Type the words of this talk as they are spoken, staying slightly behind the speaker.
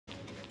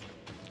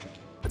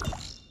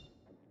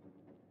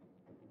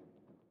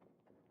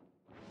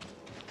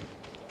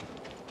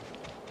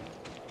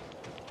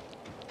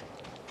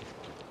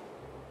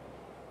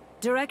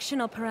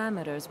Directional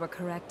parameters were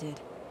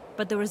corrected,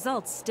 but the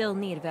results still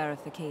need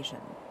verification.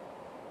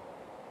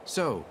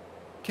 So,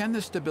 can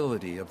the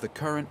stability of the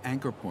current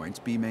anchor points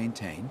be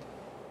maintained?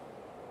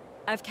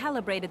 I've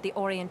calibrated the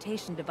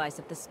orientation device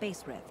of the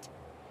Space Rift.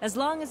 As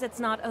long as it's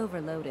not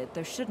overloaded,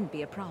 there shouldn't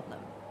be a problem.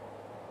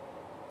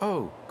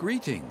 Oh,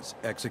 greetings,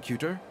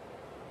 Executor.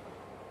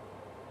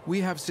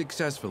 We have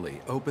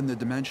successfully opened the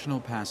dimensional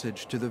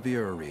passage to the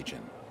Vera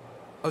region.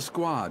 A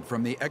squad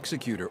from the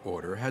Executor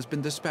Order has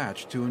been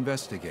dispatched to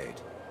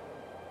investigate.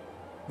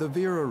 The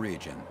Vera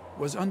region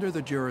was under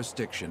the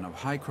jurisdiction of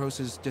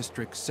Hycrosis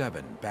District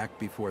 7 back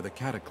before the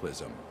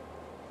Cataclysm.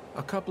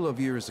 A couple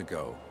of years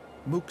ago,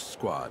 Mook's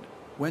squad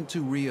went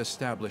to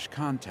re-establish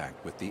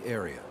contact with the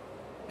area,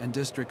 and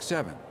District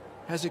 7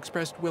 has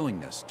expressed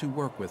willingness to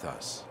work with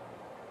us.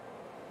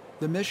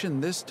 The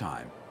mission this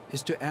time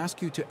is to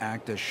ask you to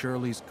act as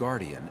Shirley's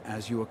guardian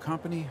as you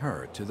accompany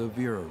her to the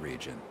Vera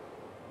region.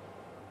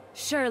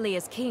 Shirley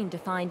is keen to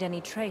find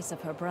any trace of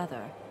her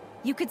brother.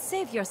 You could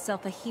save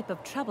yourself a heap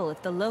of trouble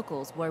if the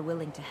locals were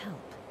willing to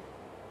help.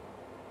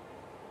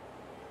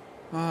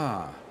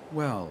 Ah,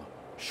 well,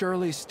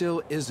 Shirley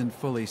still isn't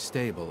fully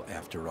stable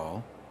after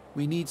all.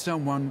 We need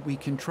someone we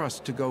can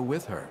trust to go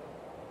with her.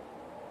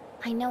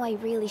 I know I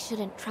really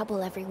shouldn't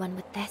trouble everyone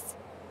with this,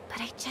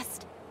 but I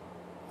just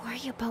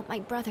worry about my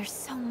brother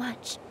so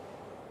much.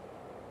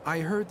 I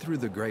heard through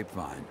the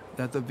grapevine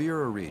that the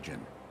Vera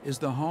region is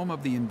the home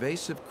of the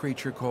invasive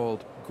creature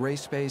called gray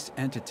space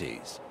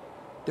entities.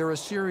 They're a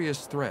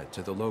serious threat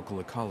to the local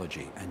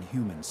ecology and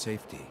human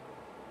safety.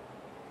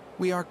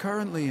 We are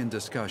currently in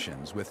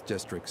discussions with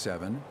District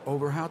 7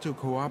 over how to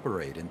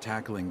cooperate in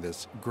tackling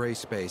this gray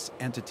space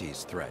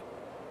entities threat.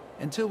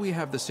 Until we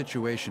have the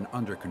situation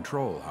under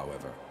control,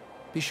 however,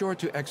 be sure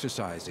to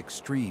exercise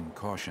extreme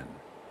caution.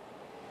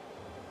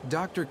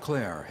 Dr.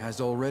 Claire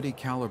has already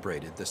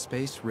calibrated the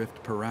Space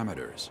Rift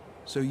parameters,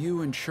 so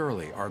you and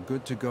Shirley are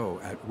good to go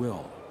at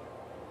will.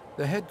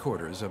 The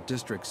headquarters of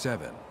District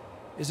 7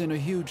 is in a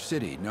huge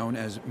city known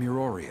as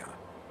Miroria.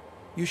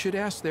 You should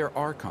ask their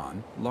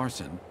Archon,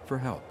 Larson, for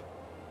help.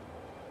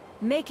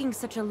 Making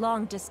such a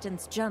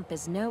long-distance jump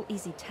is no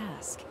easy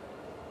task.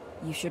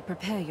 You should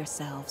prepare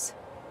yourselves.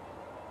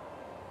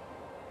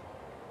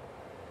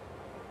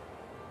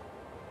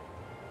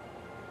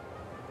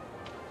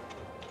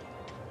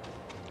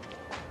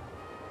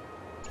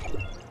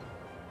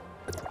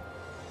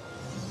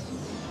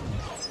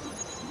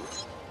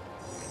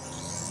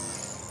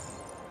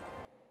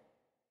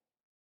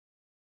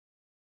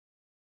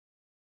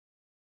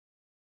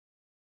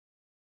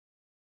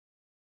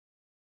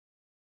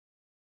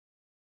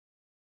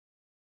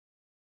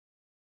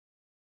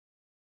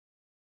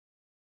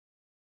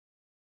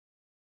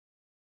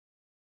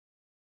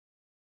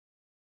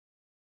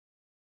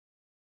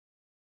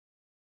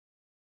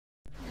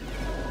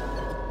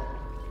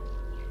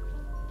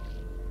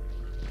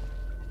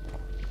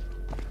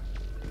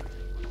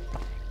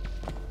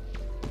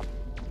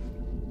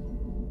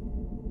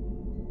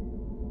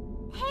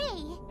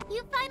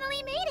 You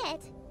finally made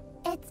it!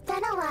 It's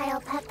been a while,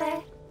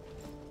 Pepper.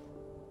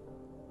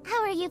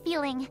 How are you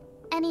feeling?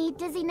 Any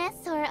dizziness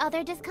or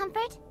other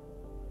discomfort?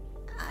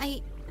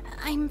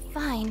 I'm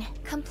fine.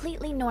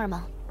 Completely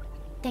normal.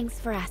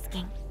 Thanks for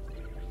asking.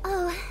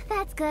 Oh,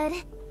 that's good.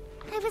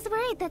 I was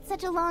worried that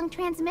such a long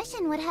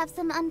transmission would have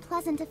some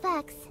unpleasant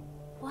effects.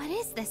 What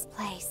is this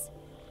place?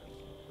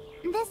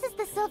 This is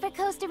the Silver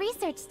Coast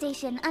Research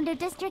Station under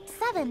District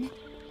 7.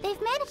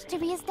 They've managed to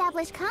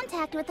re-establish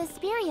contact with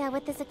Asperia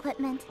with this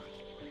equipment.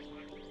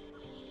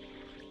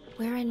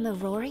 We're in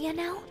Miroria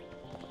now?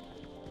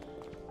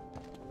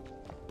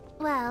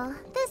 Well,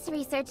 this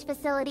research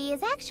facility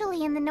is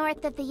actually in the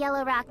north of the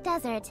Yellow Rock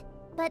Desert,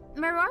 but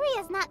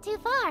Miroria's not too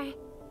far.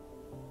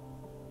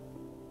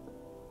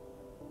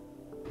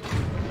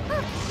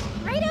 Look,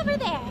 right over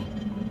there.